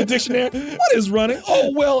the dictionary, what is running?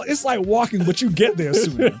 Oh, well, it's like walking, but you get there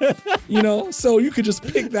sooner. So you could just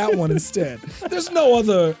pick that one instead. There's no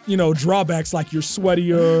other, drawbacks like you're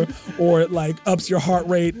sweatier or it like ups your heart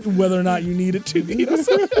rate, whether or not you need it to.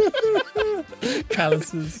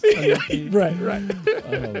 Calluses. Right.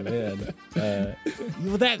 Oh man.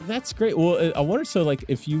 Well, that's great. Well, I wonder. So, like,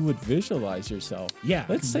 if you would visualize yourself. Yeah.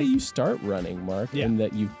 Let's say you start running, Mark, Yeah. and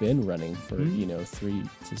that you've been running for 3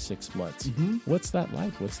 to 6 months. Mm-hmm. What's that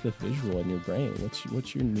like? What's the visual in your brain?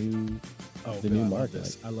 What's your new? New Mark.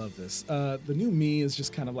 I love this. The new me is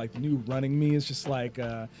just kind of like the new running me is just like,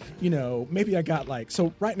 maybe I got like,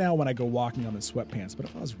 so right now when I go walking, I'm in sweatpants, but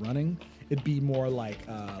if I was running, it'd be more like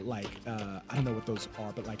I don't know what those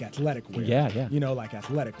are, but like athletic wear. Yeah. Like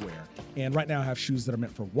athletic wear. And right now I have shoes that are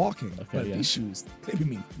meant for walking, but these shoes, they'd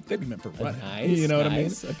be meant for running. Nice, you know what I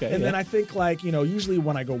mean? Okay. And then I think like, usually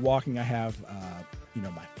when I go walking, I have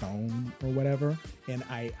my phone or whatever, and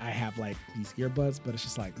I have like these earbuds, but it's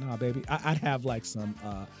just like, nah, baby, I'd have like some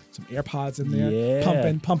AirPods in there,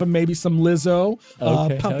 Yeah. pumping maybe some Lizzo,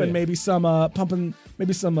 Okay, pumping maybe some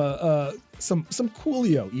some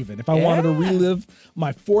Coolio, even if I wanted to relive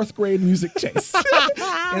my 4th grade music taste.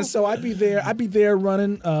 And so I'd be there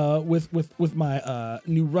running with my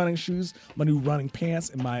new running shoes, my new running pants,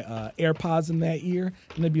 and my AirPods in that ear,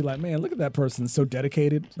 and they'd be like, man, look at that person, so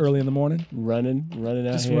dedicated early in the morning, running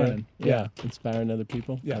out just here. running. Yeah, inspiring other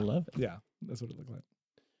people. Yeah. I love it. Yeah, that's what it looked like.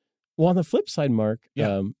 Well, on the flip side, Mark,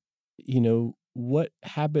 Yeah. What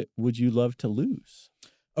habit would you love to lose?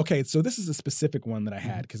 Okay, so this is a specific one that I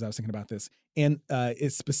had because I was thinking about this, and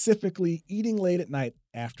it's specifically eating late at night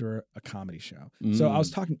after a comedy show. So I was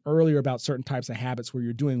talking earlier about certain types of habits where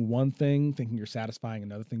you're doing one thing, thinking you're satisfying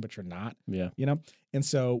another thing, but you're not. Yeah. And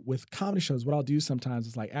so with comedy shows, what I'll do sometimes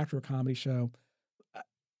is like after a comedy show,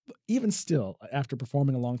 even still after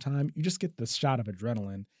performing a long time, you just get this shot of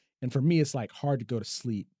adrenaline, and for me, it's like hard to go to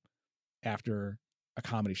sleep after a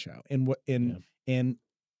comedy show, and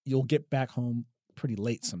you'll get back home pretty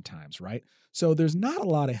late sometimes, right? So there's not a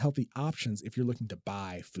lot of healthy options if you're looking to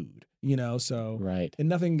buy food, so Right. and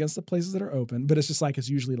nothing against the places that are open, but it's just like it's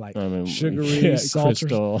usually like sugary, yeah, salty.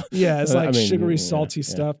 Crystal. Yeah, it's like sugary, yeah, salty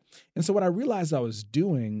stuff. And so what I realized I was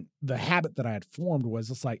doing, the habit that I had formed was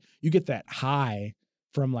it's like you get that high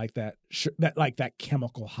from like that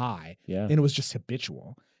chemical high, Yeah. and it was just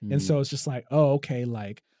habitual. And so it's just like, oh, okay,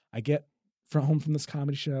 like I get home from this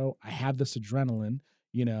comedy show, I have this adrenaline,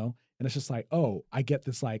 and it's just like, oh, I get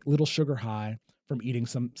this like little sugar high from eating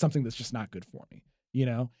something that's just not good for me, you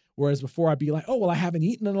know? Whereas before I'd be like, oh, well, I haven't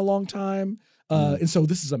eaten in a long time. And so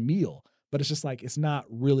this is a meal, but it's just like, it's not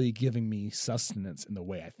really giving me sustenance in the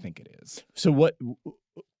way I think it is. So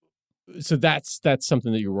that's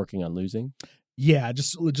something that you're working on losing? Yeah.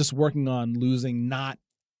 Just working on losing, not,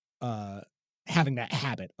 having that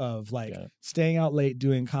habit of like staying out late,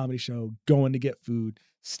 doing a comedy show, going to get food,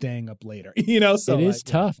 staying up later, you know? So it is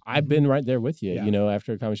tough. Yeah. I've been right there with you, Yeah. you know,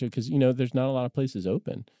 after a comedy show, because, you know, there's not a lot of places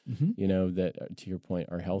open, Mhm. you know, that, to your point,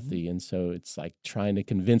 are healthy. And so it's like trying to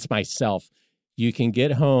convince myself you can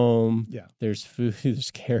get home. Yeah. There's food,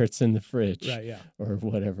 there's carrots in the fridge. Right, yeah. Or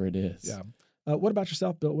whatever it is. Yeah. What about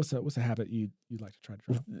yourself, Bill? What's a habit you'd like to try to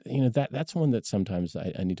drop? You know, that's one that sometimes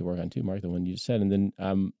I need to work on too, Mark, the one you said. And then,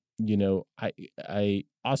 you know, I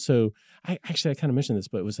also kind of mentioned this,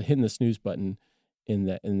 but it was a hitting the snooze button in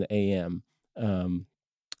the AM.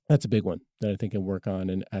 That's a big one that I think I can work on.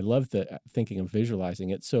 And I love thinking of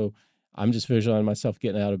visualizing it. So I'm just visualizing myself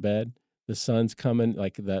getting out of bed. The sun's coming,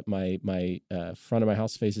 like that. My front of my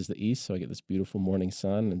house faces the east, so I get this beautiful morning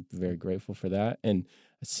sun. I'm very grateful for that. And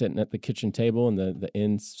sitting at the kitchen table in the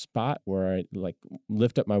end spot where I like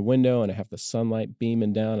lift up my window and I have the sunlight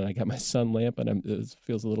beaming down, and I got my sun lamp, and it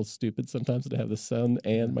feels a little stupid sometimes to have the sun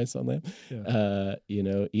and my sun lamp. Yeah. You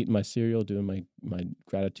know, eating my cereal, doing my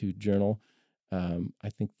gratitude journal.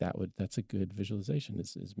 I think that's a good visualization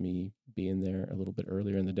is me being there a little bit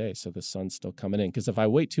earlier in the day, so the sun's still coming in. Because if I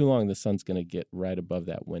wait too long, the sun's going to get right above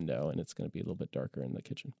that window, and it's going to be a little bit darker in the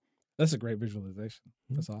kitchen. That's a great visualization.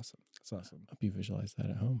 That's awesome. That's awesome. I hope you visualize that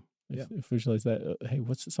at home. Yeah. If visualize that. Hey,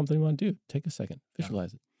 what's something you want to do? Take a second.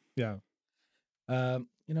 Visualize it. Yeah.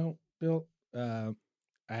 You know, Bill, I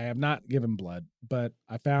have not given blood, but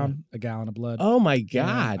I found a gallon of blood. Oh my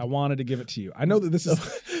God. I wanted to give it to you. I know that this is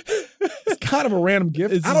it's kind of a random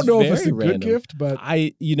gift. This I don't is know if it's a very good random. gift, but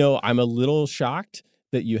I'm a little shocked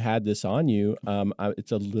that you had this on you.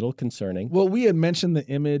 It's a little concerning. Well, we had mentioned the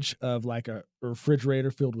image of like a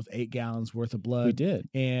refrigerator filled with 8 gallons worth of blood. We did.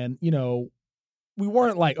 And, you know, we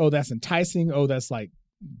weren't like, oh, that's enticing. Oh, that's like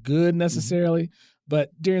good necessarily.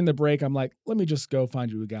 But during the break, I'm like, let me just go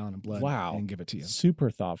find you a gallon of blood and give it to you. Super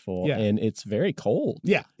thoughtful. Yeah. And it's very cold.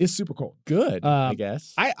 Yeah, it's super cold. Good, I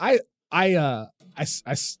guess. I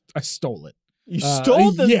stole it. You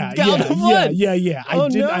stole the gallon of blood? Yeah. Oh,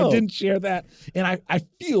 I didn't share that. And I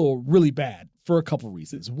feel really bad for a couple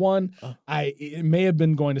reasons. One, it may have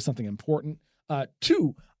been going to something important.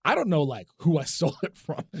 Two, I don't know like who I stole it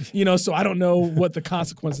from, you know, so I don't know what the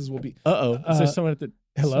consequences will be. Is there someone at the...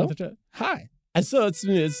 Hello? Hi. I saw it's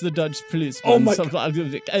me. It's the Dutch police. Oh my God.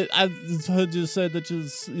 I heard you say that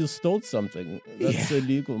you stole something. That's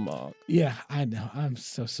illegal, Mark. Yeah, I know. I'm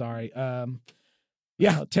so sorry.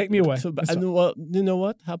 Yeah, take me away. Well, you know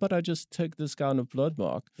what? How about I just take this gallon of blood,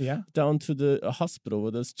 Mark? Yeah. Down to the hospital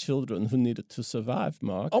where there's children who need it to survive,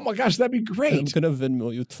 Mark. Oh my gosh, that'd be great. I'm gonna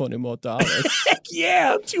Venmo you $20 more. Heck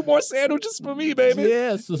yeah, 2 more sandwiches for me, baby.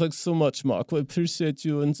 Yes, it's like so much, Mark. We appreciate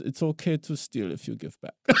you, and it's okay to steal if you give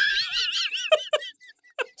back.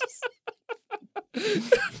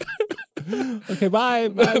 Okay, bye.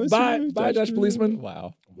 Bye, Dutch policeman.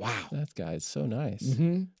 Wow. That guy is so nice.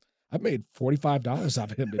 Mm-hmm. I made $45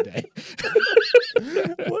 off of him today.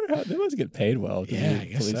 I wonder how they must get paid well. I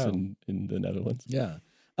guess police so. in the Netherlands. Yeah.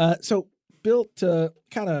 So, Bill, to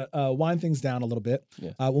kind of wind things down a little bit,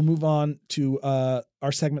 Yeah. we'll move on to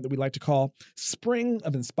our segment that we like to call Spring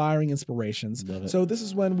of Inspiring Inspirations. Love it. So this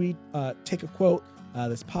is when we take a quote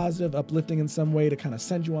that's positive, uplifting in some way to kind of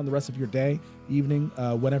send you on the rest of your day, evening,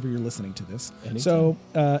 whenever you're listening to this. Anytime. So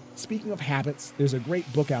speaking of habits, there's a great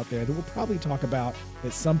book out there that we'll probably talk about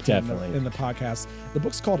at some point in the podcast. The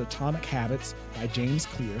book's called Atomic Habits by James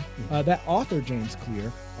Clear. That author, James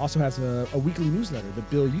Clear, also has a weekly newsletter that,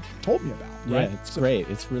 Bill, you told me about, right? Yeah, it's great.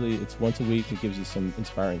 It's once a week. It gives you some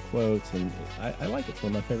inspiring quotes, and I like it. It's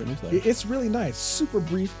one of my favorite newsletters. It's really nice. Super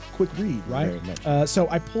brief, quick read, right? Very much. So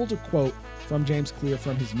I pulled a quote from James Clear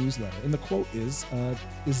from his newsletter, and the quote is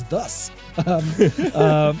thus.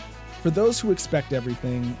 For those who expect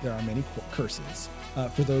everything, there are many curses.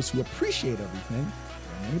 For those who appreciate everything,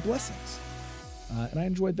 there are many blessings. And I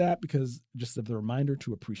enjoyed that because just of the reminder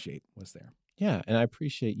to appreciate was there. Yeah, and I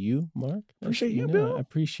appreciate you, Mark. Appreciate you, Bill. I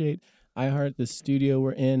appreciate iHeart, the studio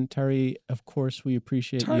we're in. Tari, of course, we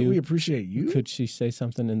appreciate you. We appreciate you. Could she say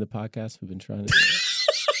something in the podcast? We've been trying to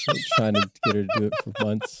get her to do it for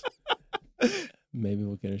months. Maybe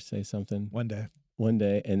we'll get her to say something one day.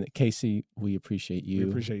 And Casey, we appreciate you.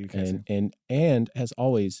 We appreciate you, Casey. And as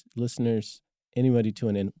always, listeners, anybody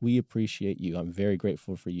tuning in, we appreciate you. I'm very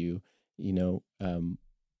grateful for you. You know,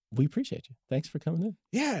 we appreciate you. Thanks for coming in.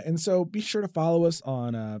 Yeah, and so be sure to follow us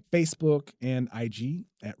on Facebook and IG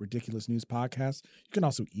at Ridiculous News Podcast. You can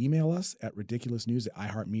also email us at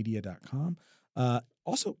ridiculousnews@iheartmedia.com.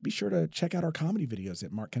 Also, be sure to check out our comedy videos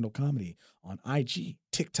at Mark Kendall Comedy on IG,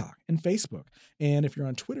 TikTok, and Facebook. And if you're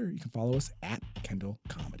on Twitter, you can follow us at Kendall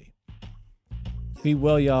Comedy. Be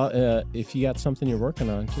well, y'all. If you got something you're working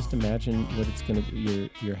on, just imagine what it's going to be,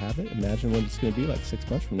 your habit. Imagine what it's going to be like 6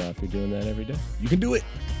 months from now if you're doing that every day. You can do it.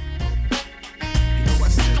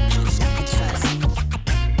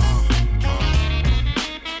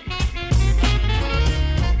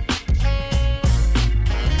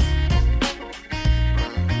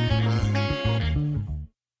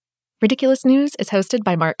 Ridiculous News is hosted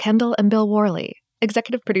by Mark Kendall and Bill Worley.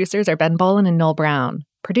 Executive producers are Ben Bolin and Noel Brown.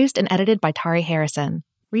 Produced and edited by Tari Harrison.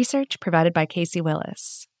 Research provided by Casey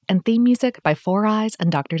Willis. And theme music by Four Eyes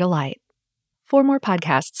and Dr. Delight. For more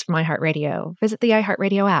podcasts from iHeartRadio, visit the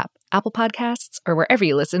iHeartRadio app, Apple Podcasts, or wherever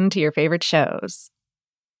you listen to your favorite shows.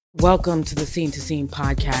 Welcome to the Scene to Scene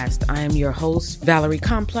podcast. I am your host, Valerie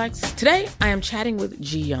Complex. Today, I am chatting with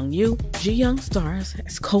Ji Young Yu. Ji Young stars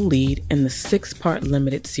as co-lead in the 6-part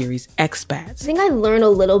limited series Expats. I think I learn a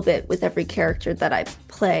little bit with every character that I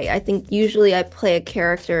play. I think usually I play a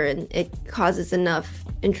character and it causes enough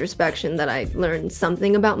introspection that I learn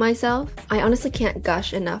something about myself. I honestly can't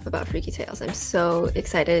gush enough about Freaky Tales. I'm so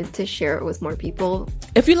excited to share it with more people.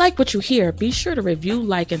 If you like what you hear, be sure to review,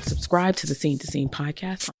 like, and subscribe to the Scene to Scene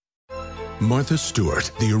podcast. Martha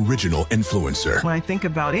Stewart, the original influencer. When I think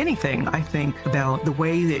about anything, I think about the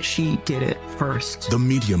way that she did it first. The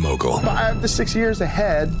media mogul. 5 to 6 years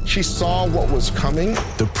ahead, she saw what was coming.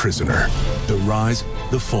 The prisoner. The rise,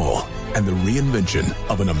 the fall, and the reinvention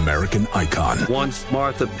of an American icon. Once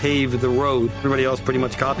Martha paved the road, everybody else pretty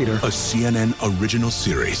much copied her. A CNN original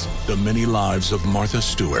series, The Many Lives of Martha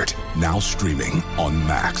Stewart, now streaming on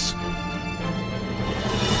Max.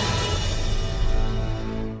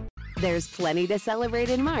 There's plenty to celebrate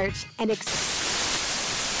in March and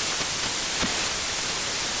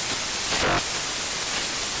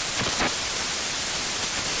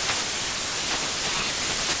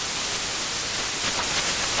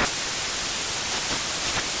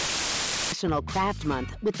National Craft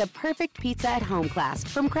Month with the perfect pizza at home class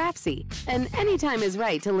from Craftsy. And anytime is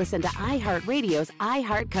right to listen to iHeartRadio's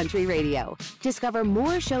iHeart Country Radio. Discover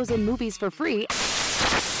more shows and movies for free